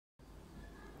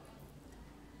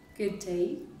Good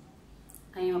day.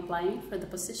 I am applying for the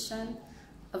position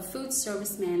of Food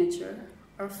Service Manager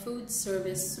or Food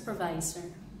Service Supervisor.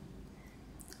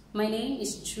 My name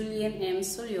is Julian M.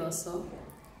 Solioso.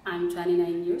 I'm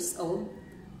 29 years old,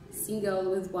 single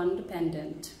with one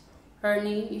dependent. Her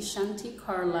name is Shanti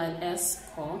Carlisle S.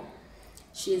 Ko.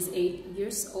 She is 8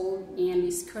 years old and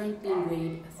is currently in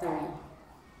grade 3.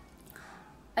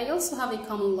 I also have a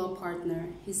common law partner.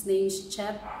 His name is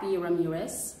Chet P.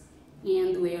 Ramirez,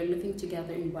 and we are living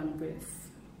together in one roof.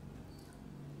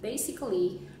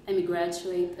 Basically, I'm a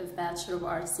graduate of Bachelor of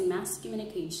Arts in Mass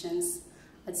Communications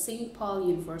at St. Paul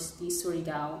University,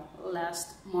 Surigao,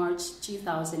 last March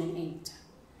 2008.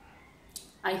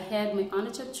 I had my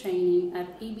on-the-job training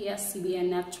at ABS-CBN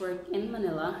Network in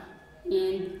Manila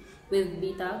and with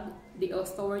BITAG, the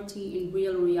Authority in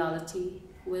Real Reality,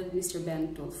 with Mr.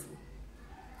 Ben Tulfu.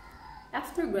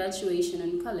 After graduation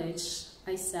in college,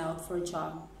 I set out for a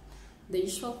job, the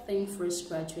usual thing fresh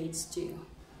graduates do.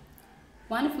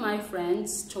 One of my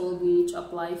friends told me to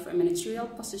apply for a managerial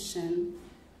position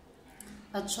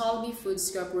at Jollibee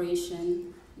Foods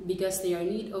Corporation because they are in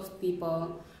need of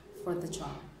people for the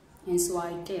job. And so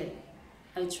I did.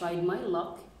 I tried my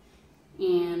luck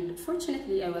and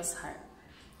fortunately I was hired.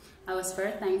 I was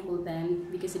very thankful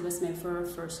then because it was my very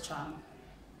first job.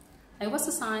 I was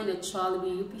assigned at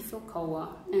Jollibee UP Philcoa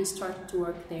and started to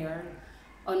work there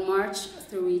on March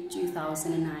 3,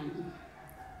 2009.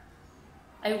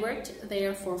 I worked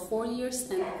there for 4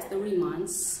 years and 3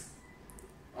 months,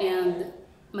 and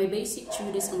my basic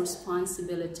duties and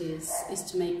responsibilities is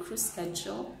to make crew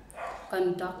schedule,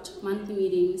 conduct monthly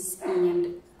meetings,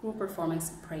 and crew performance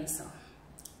appraisal.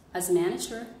 As a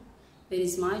manager, it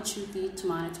is my duty to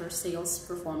monitor sales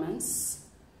performance.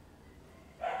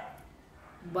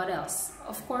 What else?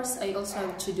 Of course, I also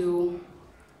have to do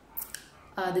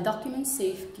the document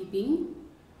safekeeping,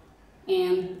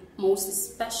 and most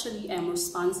especially I'm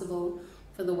responsible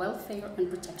for the welfare and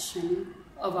protection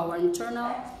of our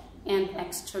internal and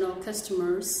external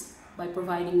customers by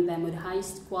providing them with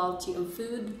highest quality of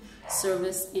food,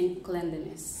 service, and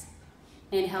cleanliness.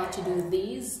 And how to do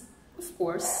these? Of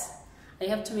course, I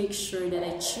have to make sure that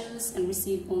I choose and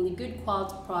receive only good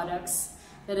quality products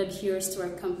that adheres to our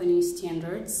company's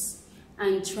standards,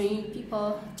 and train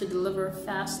people to deliver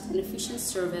fast and efficient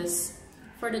service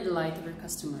for the delight of our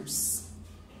customers.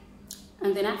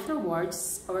 And then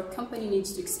afterwards, our company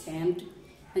needs to expand,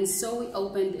 and so we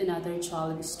opened another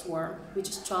Jollibee store, which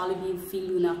is Jollibee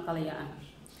Viluna Kalayaan.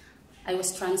 I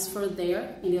was transferred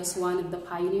there and was one of the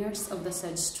pioneers of the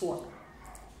said store.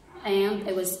 And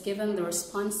I was given the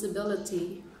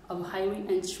responsibility of hiring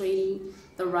and training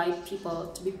the right people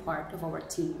to be part of our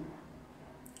team.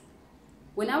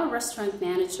 When our restaurant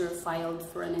manager filed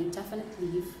for an indefinite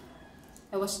leave,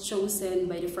 I was chosen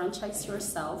by the franchisee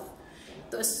herself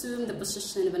to assume the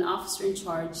position of an officer in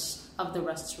charge of the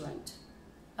restaurant.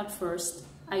 At first,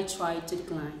 I tried to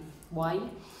decline. Why?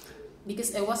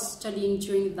 Because I was studying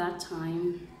during that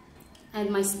time and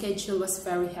my schedule was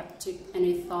very hectic, and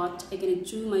I thought I couldn't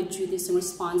do my duties and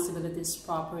responsibilities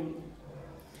properly.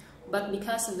 But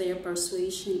because of their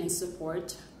persuasion and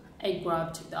support, I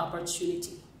grabbed the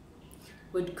opportunity.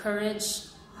 With courage,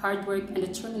 hard work, and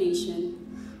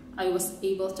determination, I was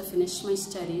able to finish my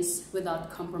studies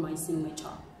without compromising my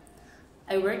job.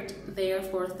 I worked there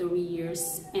for 3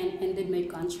 years and ended my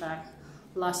contract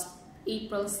last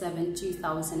April 7,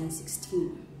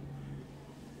 2016.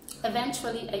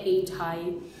 Eventually, I aimed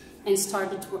high and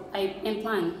started to I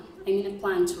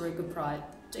plan to work abroad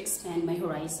to extend my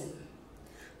horizon.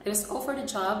 I was offered a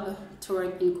job to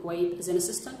work in Kuwait as an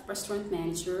assistant restaurant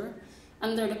manager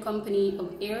under the company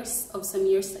of heirs of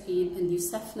Samir Said and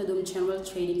Yusef Nadum General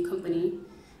Trading Company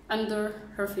under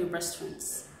Herfey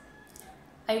Restaurants.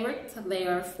 I worked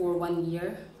there for 1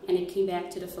 year and I came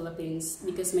back to the Philippines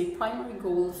because my primary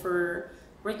goal for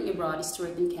working abroad is to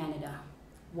work in Canada.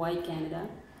 Why Canada?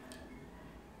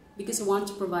 Because I want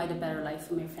to provide a better life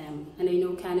for my family, and I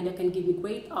know Canada can give me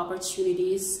great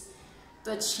opportunities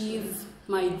to achieve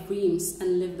my dreams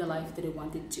and live the life that I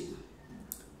wanted to.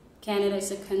 Canada is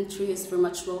a country that is very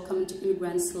much welcome to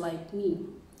immigrants like me,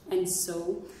 and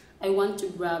so I want to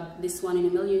grab this 1 in a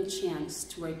million chance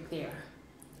to work there.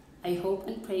 I hope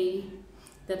and pray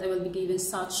that I will be given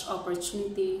such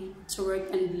opportunity to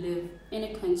work and live in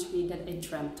a country that I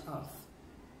dreamt of.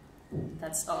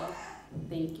 That's all.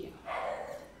 Thank you.